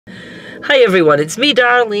Hi everyone, it's me,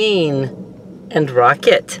 Darlene, and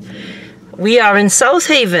Rocket. We are in South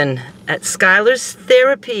Haven at Skylar's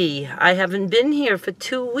Therapy. I haven't been here for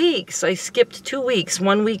 2 weeks. I skipped 2 weeks.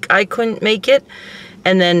 1 week I couldn't make it,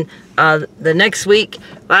 and then the next week,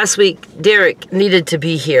 last week, Derek needed to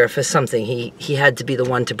be here for something. He had to be the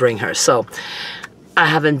one to bring her. So I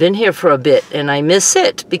haven't been here for a bit, and I miss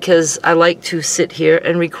it because I like to sit here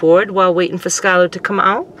and record while waiting for Skylar to come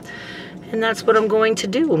out. And that's what I'm going to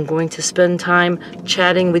do. I'm going to spend time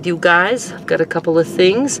chatting with you guys. I've got a couple of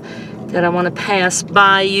things that I want to pass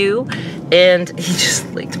by you. And he just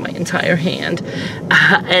licked my entire hand.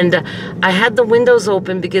 And I had the windows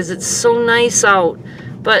open because it's so nice out.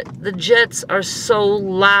 But the jets are so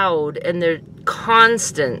loud and they're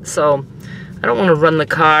constant. So I don't want to run the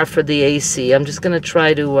car for the AC. I'm just going to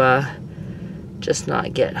try to just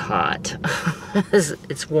not get hot.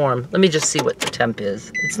 It's warm. Let me just see what the temp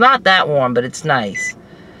is. It's not that warm, but it's nice.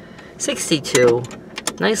 62.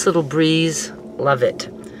 Nice little breeze. Love it.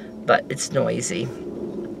 But it's noisy.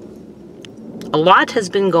 A lot has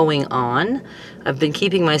been going on. I've been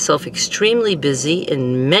keeping myself extremely busy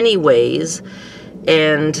in many ways,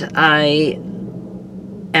 and I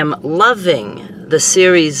am loving the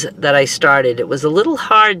series that I started. It was a little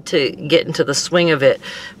hard to get into the swing of it,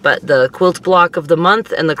 but the quilt block of the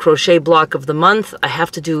month and the crochet block of the month, I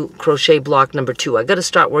have to do crochet block number 2. I got to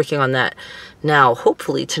start working on that now,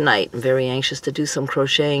 hopefully tonight. I'm very anxious to do some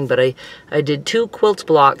crocheting, but I did 2 quilt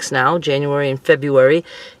blocks now, January and February.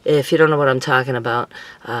 If you don't know what I'm talking about,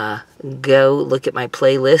 go look at my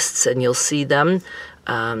playlists and you'll see them.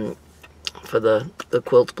 For the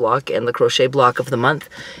quilt block and the crochet block of the month,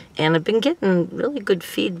 and I've been getting really good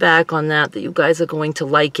feedback on that you guys are going to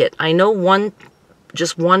like it. I know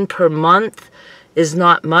just one per month is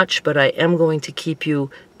not much, but I am going to keep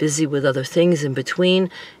you busy with other things in between,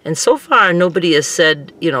 and so far nobody has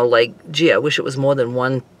said, you know, like, gee, I wish it was more than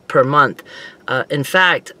 1 per month. In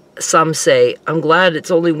fact, some say, I'm glad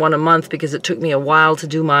it's only 1 a month because it took me a while to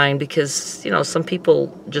do mine, because, you know, some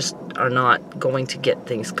people just are not going to get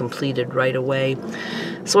things completed right away.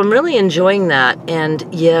 So I'm really enjoying that. And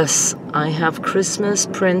yes, I have Christmas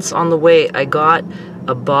prints on the way. I got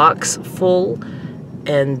a box full,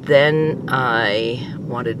 and then I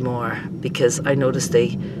wanted more because I noticed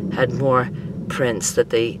they had more prints that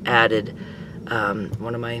they added,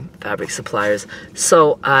 one of my fabric suppliers.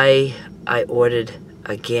 So I ordered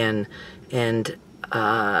again, and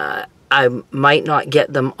I might not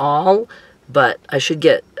get them all, but I should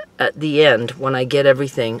get, at the end, when I get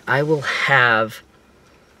everything, I will have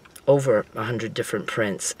over 100 different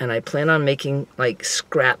prints, and I plan on making like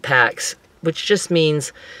scrap packs, which just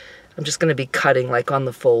means I'm just going to be cutting like on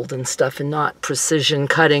the fold and stuff and not precision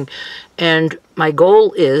cutting. And my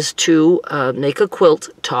goal is to make a quilt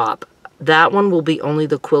top. That one will be only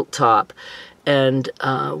the quilt top, and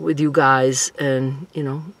with you guys, and you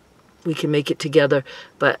know, we can make it together.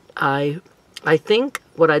 But I think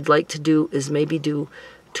what I'd like to do is maybe do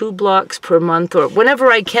 2 blocks per month, or whenever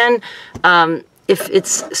I can. If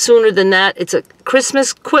it's sooner than that, it's a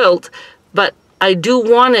Christmas quilt, but I do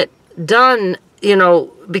want it done, you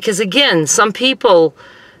know, because again, some people,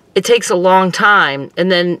 it takes a long time,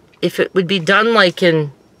 and then if it would be done like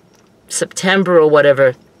in September or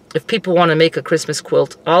whatever, if people want to make a Christmas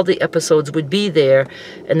quilt, all the episodes would be there,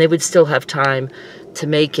 and they would still have time to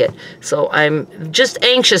make it. So I'm just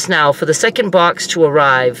anxious now for the second box to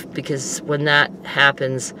arrive, because when that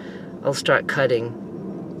happens, I'll start cutting,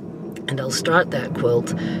 and I'll start that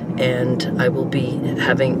quilt, and I will be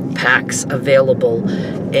having packs available.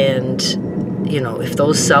 And, you know, if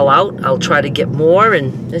those sell out, I'll try to get more,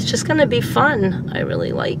 and it's just going to be fun. I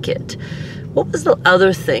really like it. What was the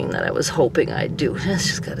other thing that I was hoping I'd do? I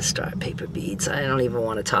just got to start paper beads. I don't even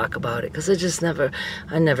want to talk about it because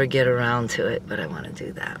I never get around to it, but I want to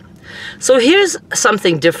do that. So here's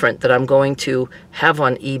something different that I'm going to have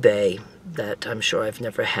on eBay that I'm sure I've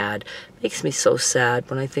never had. It makes me so sad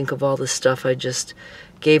when I think of all the stuff I just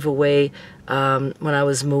gave away when I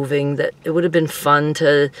was moving, that it would have been fun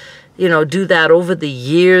to, you know, do that over the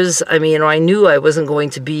years. I mean, I knew I wasn't going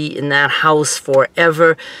to be in that house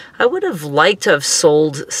forever. I would have liked to have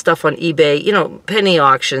sold stuff on eBay, you know, penny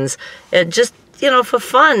auctions, and just, you know, for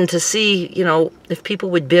fun to see, you know, if people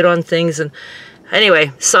would bid on things. And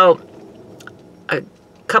anyway, so a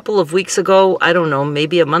couple of weeks ago, I don't know,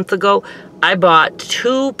 maybe a month ago, I bought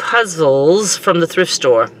 2 puzzles from the thrift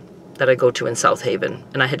store that I go to in South Haven,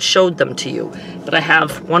 and I had showed them to you, but I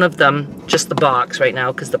have one of them, just the box right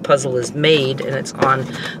now, because the puzzle is made and it's on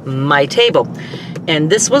my table. And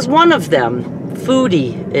this was one of them,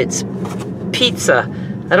 Foodie. It's pizza.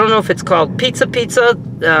 I don't know if it's called pizza.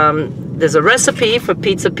 there's a recipe for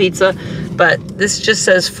pizza, but this just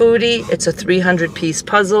says foodie. It's a 300-piece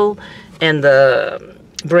puzzle, and the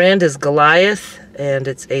brand is Goliath, and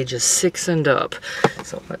it's ages 6 and up.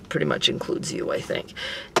 So that pretty much includes you, I think.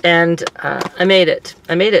 And I made it.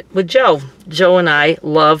 I made it with Joe. Joe and I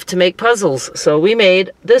love to make puzzles. So we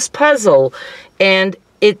made this puzzle, and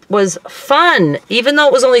it was fun. Even though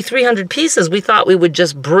it was only 300 pieces, we thought we would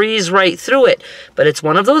just breeze right through it. But it's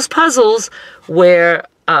one of those puzzles where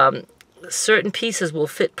certain pieces will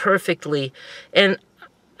fit perfectly. And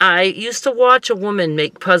I used to watch a woman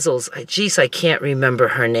make puzzles. Geez, I can't remember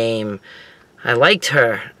her name. I liked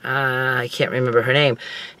her. I can't remember her name.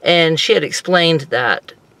 And she had explained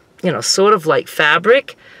that, you know, sort of like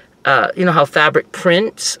fabric, you know how fabric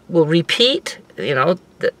prints will repeat, you know,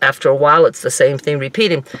 after a while it's the same thing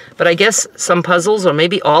repeating. But I guess some puzzles, or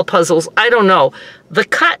maybe all puzzles, I don't know, the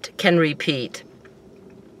cut can repeat.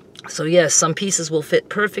 So yes, some pieces will fit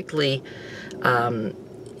perfectly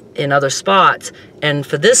in other spots. And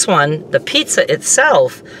for this one, the pizza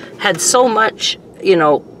itself had so much, you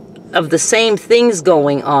know, of the same things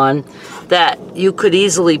going on that you could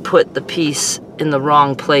easily put the piece in the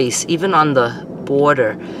wrong place, even on the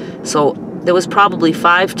border. So there was probably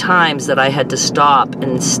 5 times that I had to stop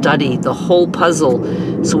and study the whole puzzle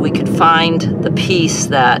so we could find the piece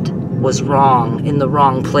that was wrong, in the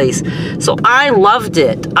wrong place. So I loved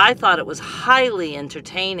it. I thought it was highly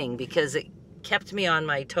entertaining because it kept me on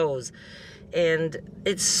my toes. And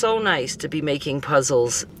it's so nice to be making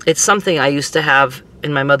puzzles. It's something I used to have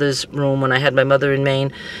in my mother's room when I had my mother in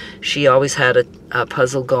Maine. She always had a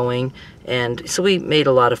puzzle going. And so we made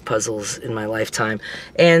a lot of puzzles in my lifetime.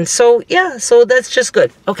 And so, yeah, so that's just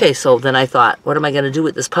good. Okay, so then I thought, what am I going to do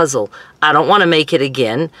with this puzzle? I don't want to make it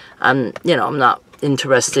again. You know, I'm not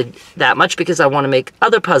interested that much because I want to make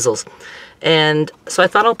other puzzles. And so I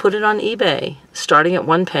thought I'll put it on eBay, starting at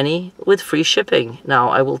 1 penny with free shipping. Now,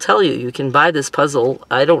 I will tell you, you can buy this puzzle.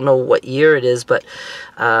 I don't know what year it is, but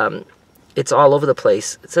it's all over the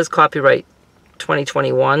place. It says copyright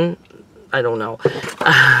 2021. I don't know.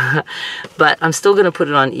 But I'm still going to put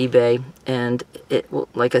it on eBay. And it will,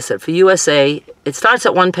 like I said, for USA, it starts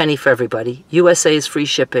at 1 penny for everybody. USA is free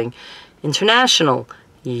shipping. International,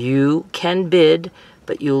 you can bid,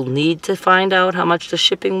 but you'll need to find out how much the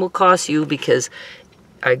shipping will cost you because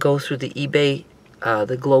I go through the eBay,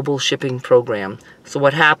 the global shipping program. So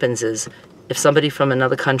what happens is if somebody from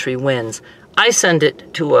another country wins, I send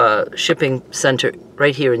it to a shipping center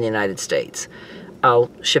right here in the United States. I'll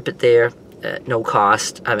ship it there at no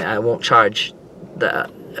cost. I mean, I won't charge the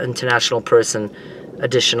international person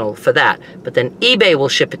additional for that. But then eBay will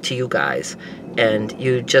ship it to you guys. And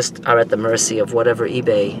you just are at the mercy of whatever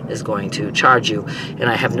eBay is going to charge you. And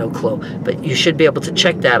I have no clue. But you should be able to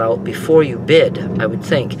check that out before you bid, I would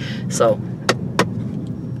think. So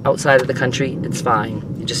outside of the country, it's fine.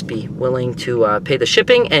 You just be willing to pay the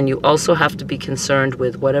shipping. And you also have to be concerned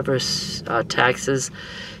with whatever taxes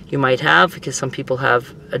you might have, because some people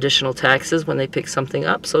have additional taxes when they pick something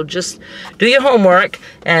up. So just do your homework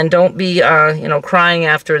and don't be, you know, crying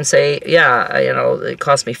after and say, yeah, you know, it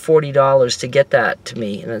cost me $40 to get that to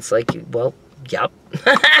me. And it's like, well, yep.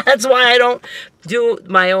 That's why I don't do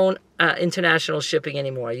my own international shipping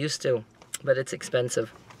anymore. I used to, but it's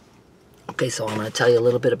expensive. Okay, so I'm going to tell you a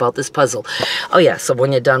little bit about this puzzle. Oh yeah, so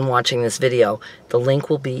when you're done watching this video, the link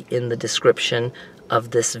will be in the description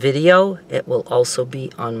of this video. It will also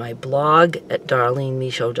be on my blog at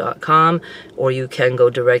darlenemisho.com, or you can go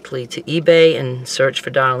directly to eBay and search for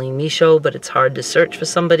Darlene Misho, but it's hard to search for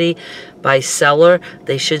somebody by seller.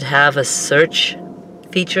 They should have a search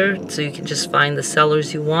feature so you can just find the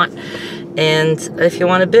sellers you want. And if you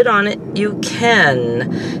want to bid on it, you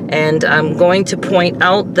can. And I'm going to point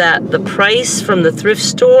out that the price from the thrift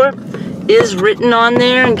store is written on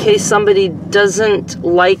there in case somebody doesn't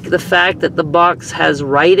like the fact that the box has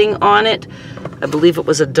writing on it. I believe it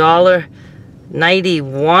was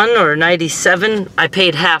 $1.91 or 97. I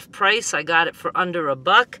paid half price. I got it for under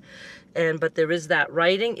 $1. But there is that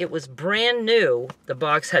writing. It was brand new. The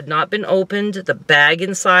box had not been opened. The bag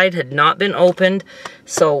inside had not been opened.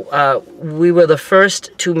 So we were the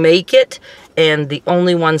first to make it and the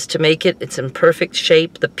only ones to make it. It's in perfect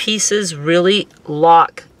shape. The pieces really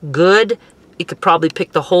lock good. You could probably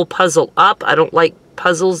pick the whole puzzle up. I don't like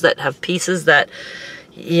puzzles that have pieces that,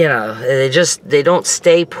 you know, they don't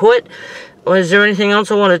stay put. Was there anything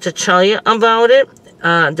else I wanted to tell you about it?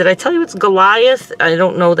 Did I tell you it's Goliath? I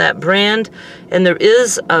don't know that brand. And there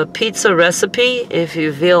is a pizza recipe. If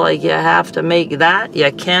you feel like you have to make that,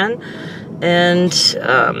 you can. And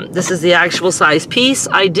this is the actual size piece.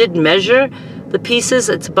 I did measure the pieces.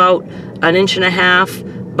 It's about 1.5 inches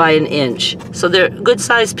by an inch. So they're good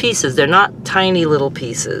sized pieces. They're not tiny little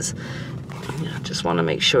pieces. Just want to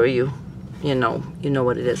make sure you know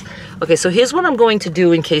what it is. Okay, so here's what I'm going to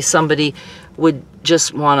do in case somebody would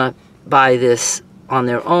just want to buy this on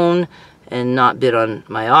their own and not bid on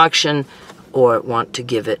my auction, or want to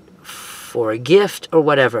give it for a gift or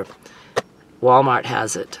whatever. Walmart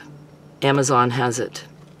has it. Amazon has it.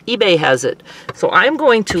 eBay has it. So I'm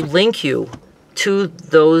going to link you to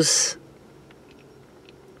those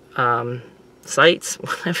sites,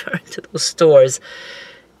 whatever, to those stores,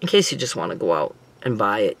 in case you just want to go out and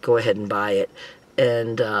buy it. Go ahead and buy it.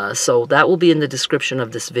 And so that will be in the description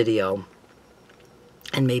of this video,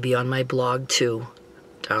 and maybe on my blog too,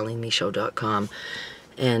 darlenemisho.com,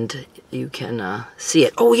 and you can see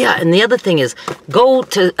it. Oh yeah, and the other thing is, go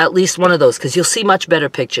to at least one of those, because you'll see much better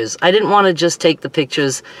pictures. I didn't want to just take the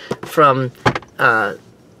pictures from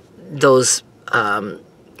those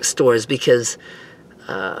stores, because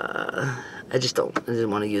I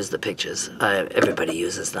didn't want to use the pictures. Everybody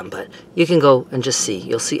uses them, but you can go and just see.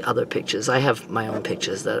 You'll see other pictures. I have my own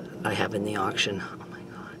pictures that I have in the auction. Oh my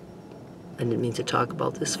God. I didn't mean to talk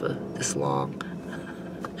about this for this long.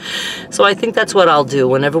 So I think that's what I'll do.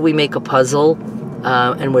 Whenever we make a puzzle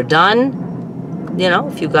and we're done, you know,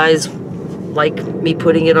 if you guys like me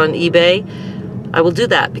putting it on eBay, I will do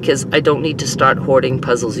that, because I don't need to start hoarding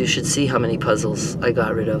puzzles. You should see how many puzzles I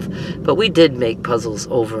got rid of. But we did make puzzles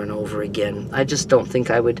over and over again. I just don't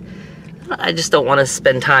think I would, I just don't want to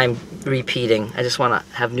spend time repeating. I just want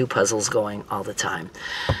to have new puzzles going all the time.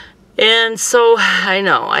 And so I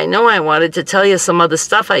know I wanted to tell you some other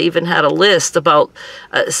stuff. I even had a list about,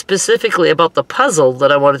 specifically about the puzzle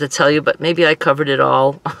that I wanted to tell you, but maybe I covered it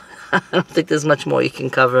all. I don't think there's much more you can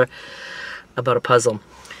cover about a puzzle.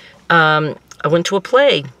 I went to a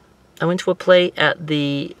play. I went to a play at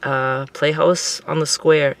the Playhouse on the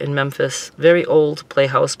Square in Memphis. Very old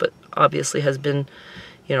playhouse, but obviously has been,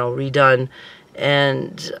 you know, redone.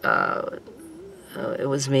 And it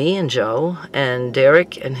was me and Joe and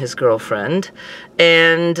Derek and his girlfriend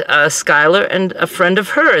and Skylar and a friend of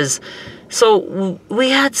hers. So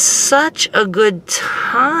we had such a good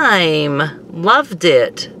time. Loved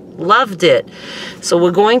it. Loved it. So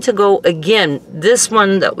we're going to go again. This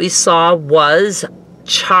one that we saw was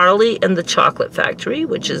Charlie and the Chocolate Factory,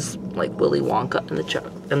 which is like Willy Wonka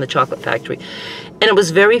and the Chocolate Factory. And it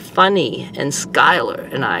was very funny, and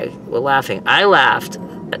Skylar and I were laughing. I laughed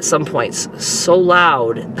at some points so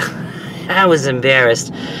loud. I was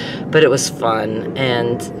embarrassed, but it was fun,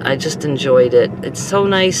 and I just enjoyed it. It's so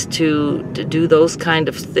nice to do those kind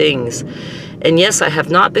of things. And yes, I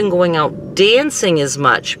have not been going out dancing as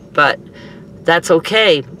much, but that's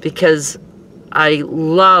okay, because I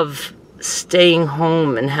love staying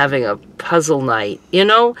home and having a puzzle night. You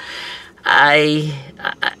know, I'm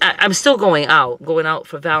still going out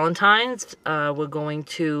for Valentine's. We're going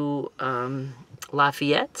to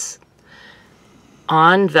Lafayette's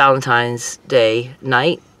on Valentine's Day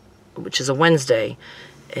night, which is a Wednesday,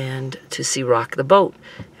 and to see Rock the Boat.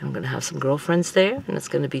 And I'm going to have some girlfriends there, and it's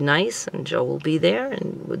going to be nice, and Joe will be there,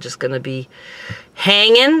 and we're just going to be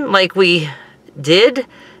hanging like we did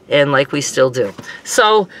and like we still do.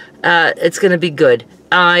 So it's going to be good.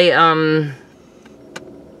 I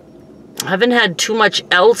haven't had too much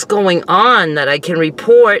else going on that I can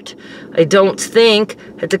report. I don't think.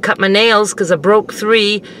 I had to cut my nails because I broke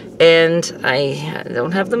 3, and I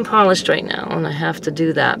don't have them polished right now, and I have to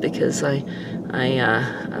do that because I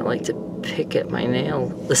like to pick at my nail,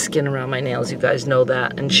 the skin around my nails. You guys know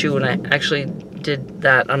that, and chew, and I actually did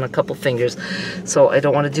that on a couple fingers, so I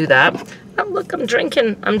don't want to do that. Oh, look, I'm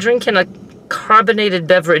drinking a carbonated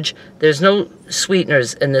beverage. There's no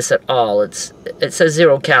sweeteners in this at all. It says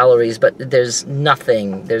 0 calories, but there's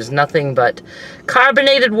nothing but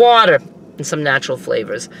carbonated water and some natural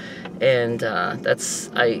flavors. And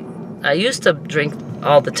I used to drink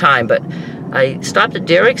all the time, but I stopped at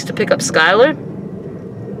Derek's to pick up Skylar,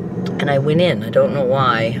 and I went in. I don't know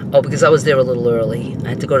why. Oh, because I was there a little early. I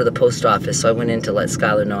had to go to the post office, so I went in to let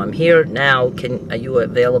Skylar know I'm here now. Are you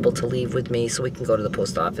available to leave with me so we can go to the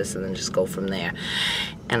post office and then just go from there?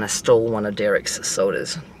 And I stole one of Derek's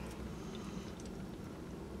sodas.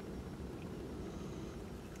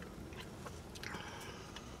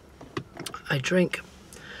 I drink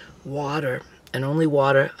water, and only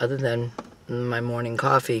water other than my morning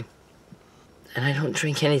coffee. And I don't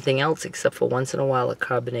drink anything else except for once in a while a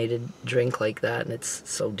carbonated drink like that, and it's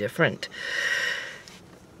so different.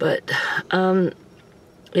 But,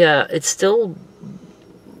 yeah, it still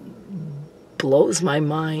blows my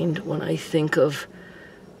mind when I think of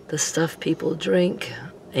the stuff people drink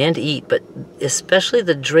and eat, but especially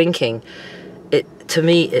the drinking. to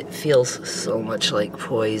me, it feels so much like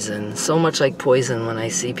poison. So much like poison when I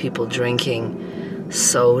see people drinking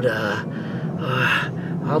soda,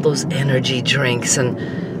 all those energy drinks, and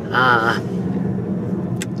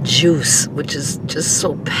juice, which is just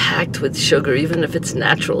so packed with sugar. Even if it's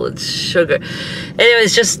natural, it's sugar. Anyway,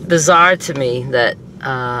 it's just bizarre to me that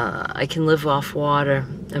I can live off water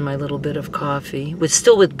and my little bit of coffee,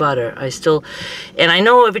 still with butter. And I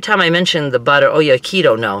know every time I mention the butter, oh yeah,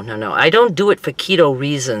 keto. No. I don't do it for keto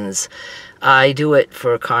reasons. I do it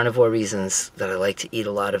for carnivore reasons, that I like to eat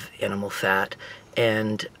a lot of animal fat.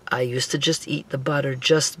 And I used to just eat the butter,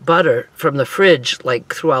 just butter from the fridge,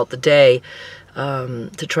 like throughout the day,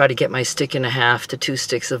 to try to get my 1.5 to 2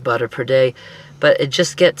 sticks of butter per day. But it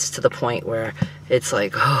just gets to the point where it's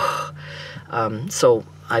like, so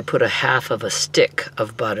I put 1/2 stick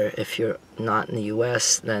of butter. If you're not in the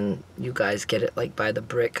US, then you guys get it like by the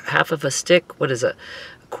brick. 1/2 stick, what is it?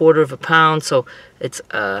 1/4 pound, so it's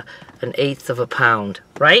 1/8 pound,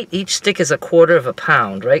 right? Each stick is 1/4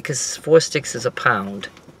 pound, right? Because 4 sticks is a pound,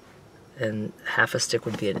 and 1/2 stick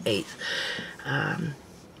would be 1/8.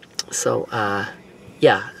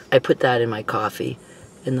 Yeah, I put that in my coffee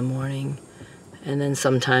in the morning. And then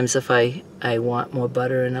sometimes if I want more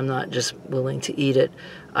butter and I'm not just willing to eat it,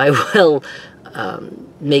 I will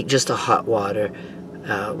make just a hot water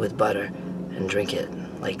with butter and drink it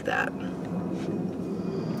like that.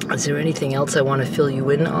 Is there anything else I want to fill you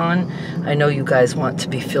in on? I know you guys want to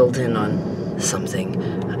be filled in on something.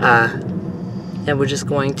 And we're just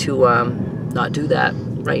going to not do that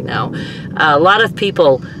right now. A lot of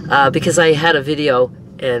people, because I had a video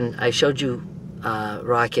and I showed you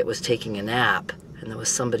Rocket was taking a nap, and there was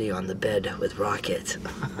somebody on the bed with Rocket.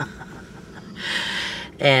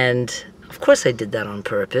 And of course I did that on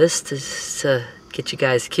purpose to get you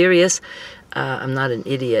guys curious. I'm not an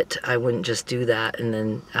idiot. I wouldn't just do that and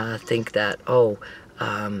then think that,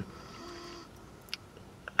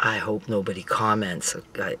 I hope nobody comments.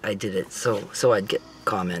 I did it so I'd get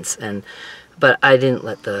comments, but I didn't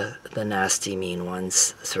let the nasty, mean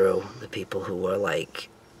ones through. The people who were like,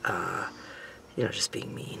 just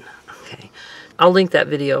being mean. Okay, I'll link that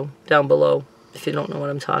video down below if you don't know what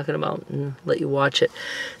I'm talking about, and let you watch it.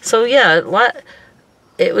 So yeah,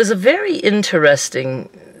 it was a very interesting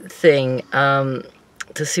thing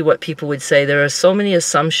to see what people would say. There are so many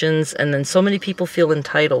assumptions, and then so many people feel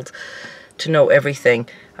entitled to know everything.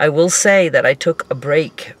 I will say that I took a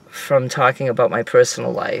break from talking about my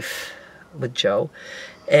personal life with Joe,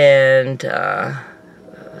 and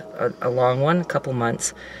a long one, a couple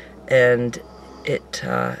months, and it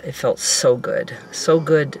felt so good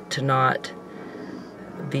to not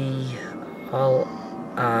be all,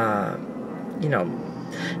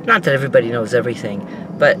 not that everybody knows everything,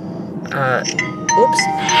 but, oops,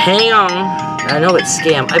 hang on. I know it's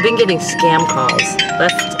scam. I've been getting scam calls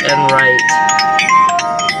left and right.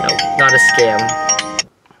 No, not a scam.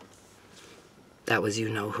 That was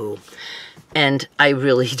you-know-who. And I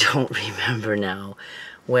really don't remember now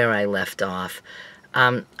where I left off.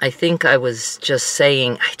 I think I was just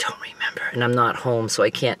saying, I don't remember, and I'm not home, so I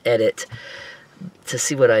can't edit to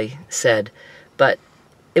see what I said. But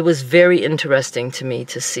it was very interesting to me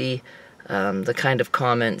to see the kind of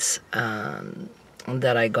comments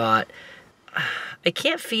that I got. I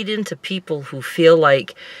can't feed into people who feel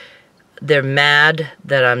like they're mad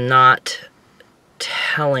that I'm not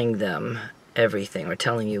telling them everything or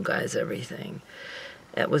telling you guys everything.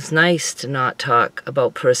 It was nice to not talk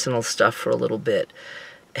about personal stuff for a little bit.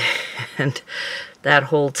 And that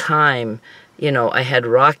whole time, I had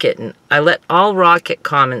Rocket, and I let all Rocket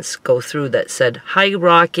comments go through that said, "Hi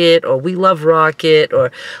Rocket," or "We love Rocket,"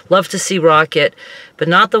 or "Love to see Rocket," but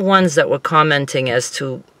not the ones that were commenting as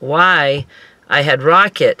to why I had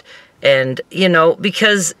Rocket. And,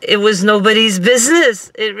 because it was nobody's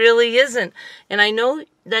business. It really isn't. And I know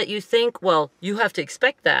that you think, well, you have to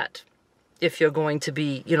expect that if you're going to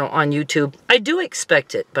be, on YouTube. I do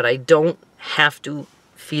expect it, but I don't have to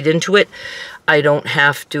feed into it. I don't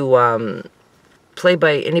have to play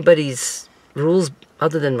by anybody's rules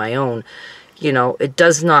other than my own. It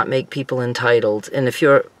does not make people entitled. And if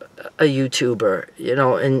you're a YouTuber,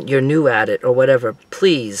 and you're new at it or whatever,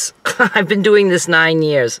 please. I've been doing this 9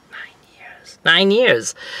 years. 9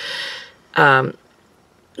 years.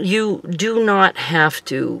 You do not have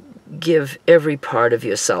to give every part of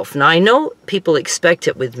yourself. Now, I know people expect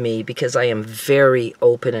it with me because I am very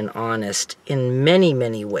open and honest in many,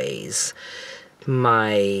 many ways.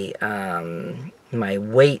 My my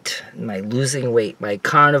weight, my losing weight, my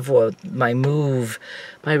carnivore, my move,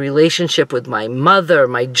 my relationship with my mother,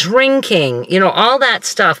 my drinking, you know, all that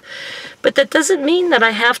stuff. But that doesn't mean that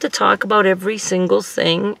I have to talk about every single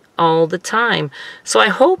thing all the time. So I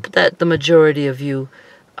hope that the majority of you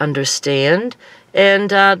understand. And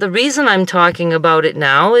the reason I'm talking about it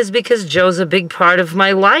now is because Joe's a big part of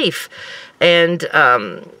my life, and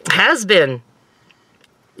has been,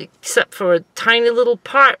 except for a tiny little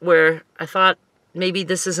part where I thought maybe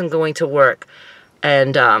this isn't going to work.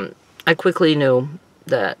 And I quickly knew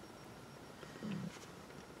that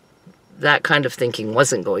that kind of thinking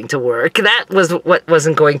wasn't going to work. That was what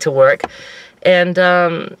wasn't going to work. And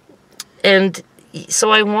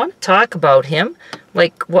so I want to talk about him,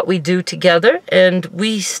 like what we do together. And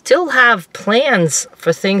we still have plans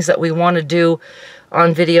for things that we want to do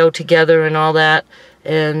on video together and all that.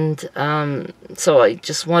 And so I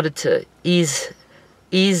just wanted to ease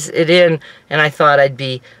it in, and I thought I'd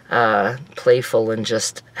be playful and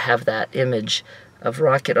just have that image of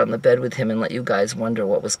Rocket on the bed with him and let you guys wonder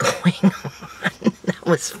what was going on. That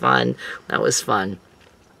was fun. That was fun.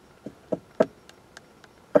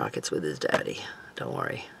 Rocket's with his daddy. Don't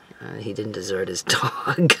worry. He didn't desert his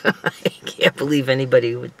dog. I can't believe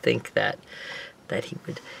anybody would think that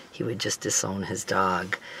he would just disown his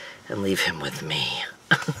dog and leave him with me.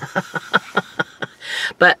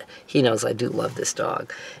 But he knows I do love this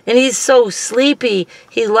dog. And he's so sleepy.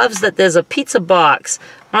 He loves that there's a pizza box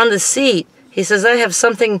on the seat. He says, I have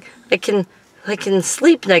something I can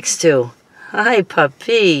sleep next to. Hi,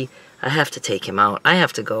 puppy. I have to take him out. I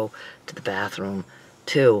have to go to the bathroom,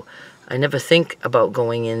 too. I never think about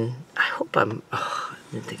going in. I hope I'm... Oh, I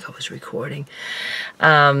didn't think I was recording.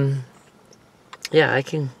 Yeah, I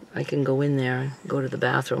can go in there and go to the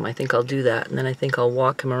bathroom. I think I'll do that. And then I think I'll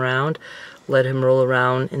walk him around, let him roll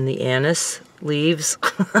around in the anise leaves.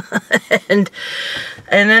 and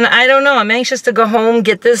then, I don't know, I'm anxious to go home,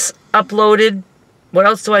 get this uploaded. What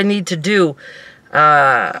else do I need to do?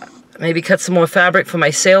 Maybe cut some more fabric for my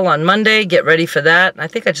sale on Monday, get ready for that. I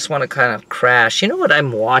think I just want to kind of crash. You know what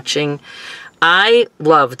I'm watching? I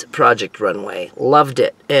loved Project Runway, loved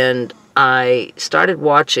it. And I started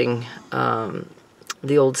watching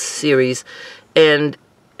the old series, and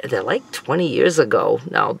they're like 20 years ago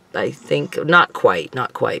now. I think not quite,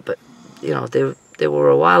 but you know, they were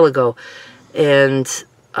a while ago. And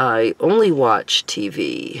I only watch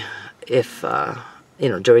TV if you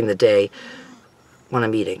know, during the day when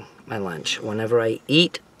I'm eating my lunch. Whenever I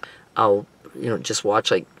eat, I'll, you know, just watch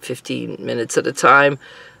like 15 minutes at a time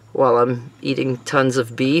while I'm eating tons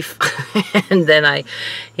of beef. And then I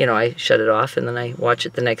shut it off, and then I watch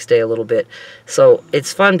it the next day a little bit. So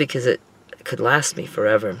it's fun because it could last me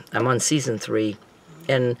forever. I'm on season 3,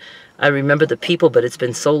 and I remember the people, but it's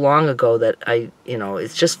been so long ago that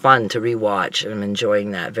it's just fun to rewatch, and I'm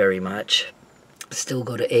enjoying that very much. Still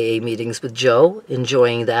go to AA meetings with Joe,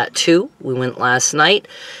 enjoying that too. We went last night,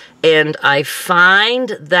 and I find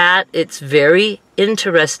that it's very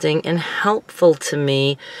interesting and helpful to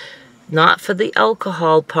me, not for the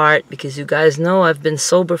alcohol part, because you guys know I've been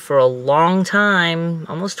sober for a long time,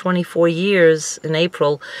 almost 24 years in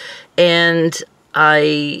April, and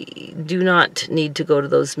I do not need to go to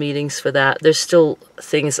those meetings for that. There's still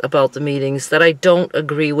things about the meetings that I don't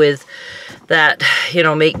agree with that,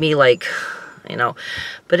 make me like,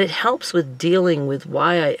 but it helps with dealing with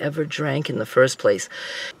why I ever drank in the first place.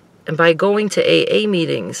 And by going to AA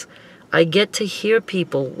meetings, I get to hear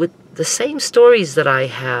people with the same stories that I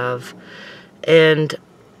have. And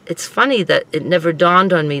it's funny that it never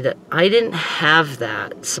dawned on me that I didn't have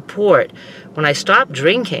that support. When I stopped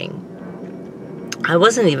drinking, I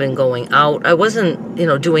wasn't even going out. I wasn't,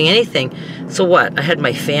 doing anything. So what? I had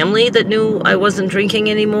my family that knew I wasn't drinking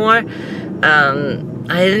anymore.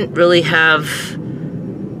 I didn't really have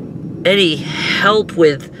any help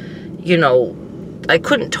with, I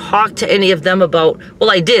couldn't talk to any of them about, well,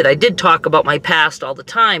 I did talk about my past all the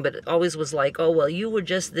time, but it always was like, oh, well, you were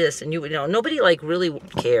just this, and nobody like really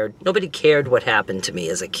cared. Nobody cared what happened to me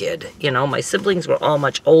as a kid. My siblings were all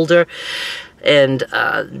much older, and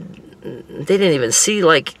they didn't even see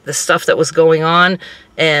like the stuff that was going on,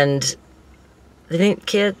 and they didn't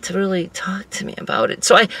care to really talk to me about it.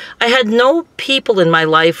 So I had no people in my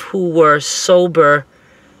life who were sober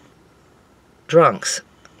drunks.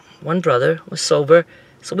 One brother was sober,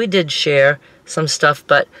 so we did share some stuff.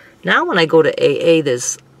 But now when I go to AA,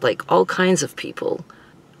 there's like all kinds of people.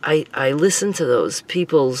 I listen to those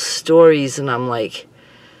people's stories, and I'm like,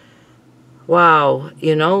 wow,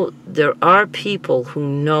 there are people who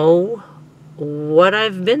know what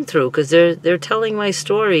I've been through, because they're telling my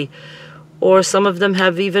story. Or some of them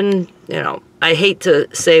have even, I hate to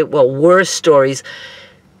say, well, worst stories.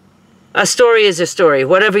 A story is a story.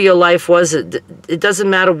 Whatever your life was, it doesn't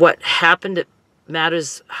matter what happened. It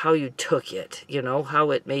matters how you took it, you know,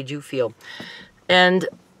 how it made you feel. And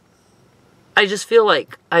I just feel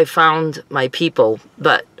like I found my people,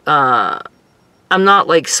 but I'm not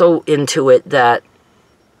like so into it that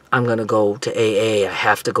I'm going to go to AA. I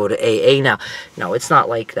have to go to AA now. No, it's not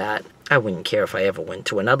like that. I wouldn't care if I ever went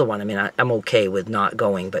to another one. I mean, I'm okay with not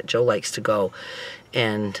going, but Joe likes to go,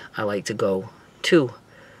 and I like to go too,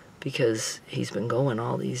 because he's been going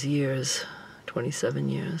all these years, 27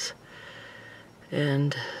 years.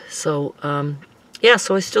 And so, yeah,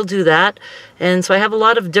 so I still do that. And so I have a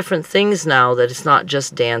lot of different things now that it's not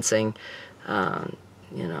just dancing,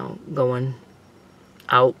 you know, going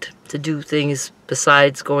out to do things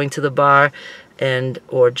besides going to the bar and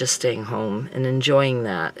or just staying home and enjoying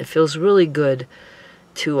that. It feels really good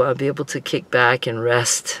to be able to kick back and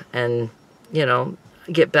rest and, you know,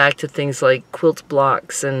 get back to things like quilt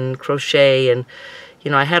blocks and crochet. And,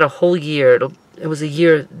 you know, I had a whole year. It was a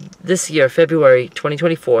year, this year, February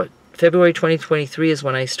 2024. February 2023 is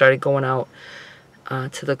when I started going out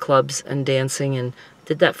to the clubs and dancing, and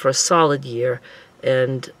did that for a solid year.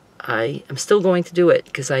 And I am still going to do it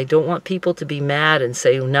because I don't want people to be mad and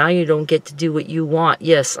say, well, now you don't get to do what you want.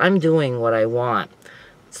 Yes, I'm doing what I want.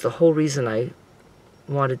 It's the whole reason I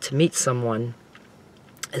wanted to meet someone,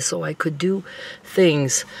 is so I could do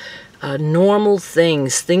things, normal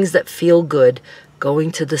things, things that feel good,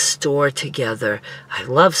 going to the store together. I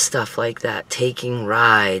love stuff like that, taking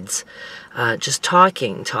rides, just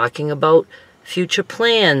talking about future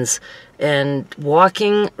plans, and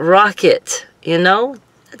walking Rocket, you know?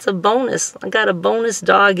 It's a bonus. I got a bonus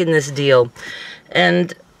dog in this deal.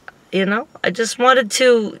 And, you know, I just wanted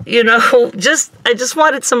to, you know, I just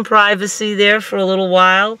wanted some privacy there for a little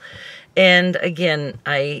while. And again,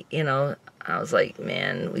 you know, I was like,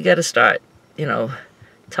 man, we got to start, you know,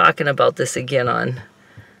 talking about this again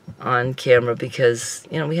on camera, because,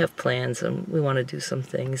 you know, we have plans and we want to do some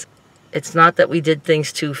things. It's not that we did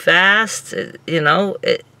things too fast, you know,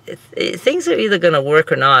 things are either going to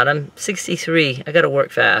work or not. I'm 63. I got to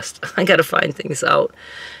work fast. I got to find things out.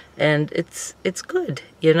 And it's good,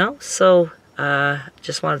 you know? So,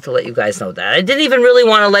 just wanted to let you guys know that. I didn't even really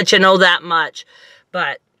want to let you know that much.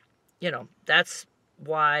 But, you know, that's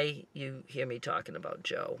why you hear me talking about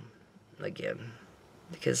Joe again.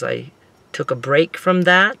 Because I took a break from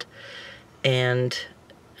that, and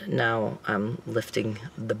now I'm lifting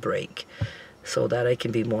the brake, so that I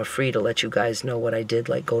can be more free to let you guys know what I did,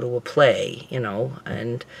 like go to a play, you know,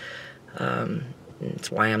 and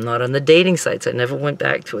it's why I'm not on the dating sites. I never went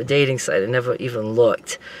back to a dating site. I never even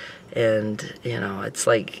looked. And, you know, it's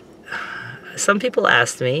like, some people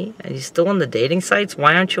asked me, are you still on the dating sites?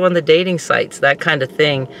 Why aren't you on the dating sites? That kind of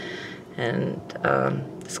thing. And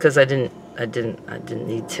it's because I didn't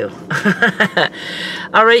need to.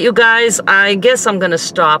 All right, you guys, I guess I'm going to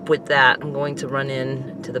stop with that. I'm going to run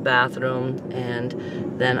in to the bathroom, and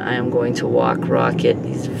then I am going to walk Rocket.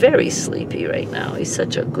 He's very sleepy right now. He's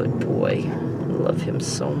such a good boy. I love him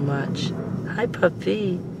so much. Hi,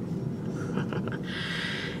 puppy.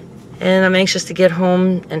 And I'm anxious to get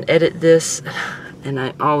home and edit this. And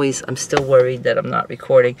I'm still worried that I'm not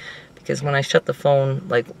recording. Because when I shut the phone,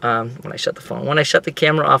 like, when I shut the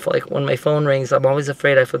camera off, like when my phone rings, I'm always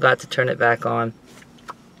afraid I forgot to turn it back on.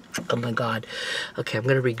 Oh my God. Okay, I'm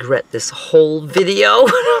going to regret this whole video.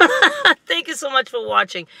 Thank you so much for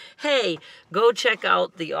watching. Hey, go check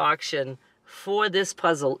out the auction for this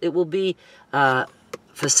puzzle. It will be for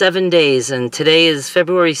 7 days, and today is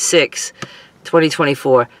February 6th,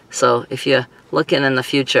 2024. So if you're looking in the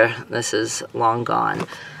future, this is long gone.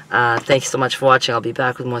 Thanks so much for watching. I'll be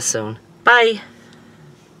back with more soon. Bye.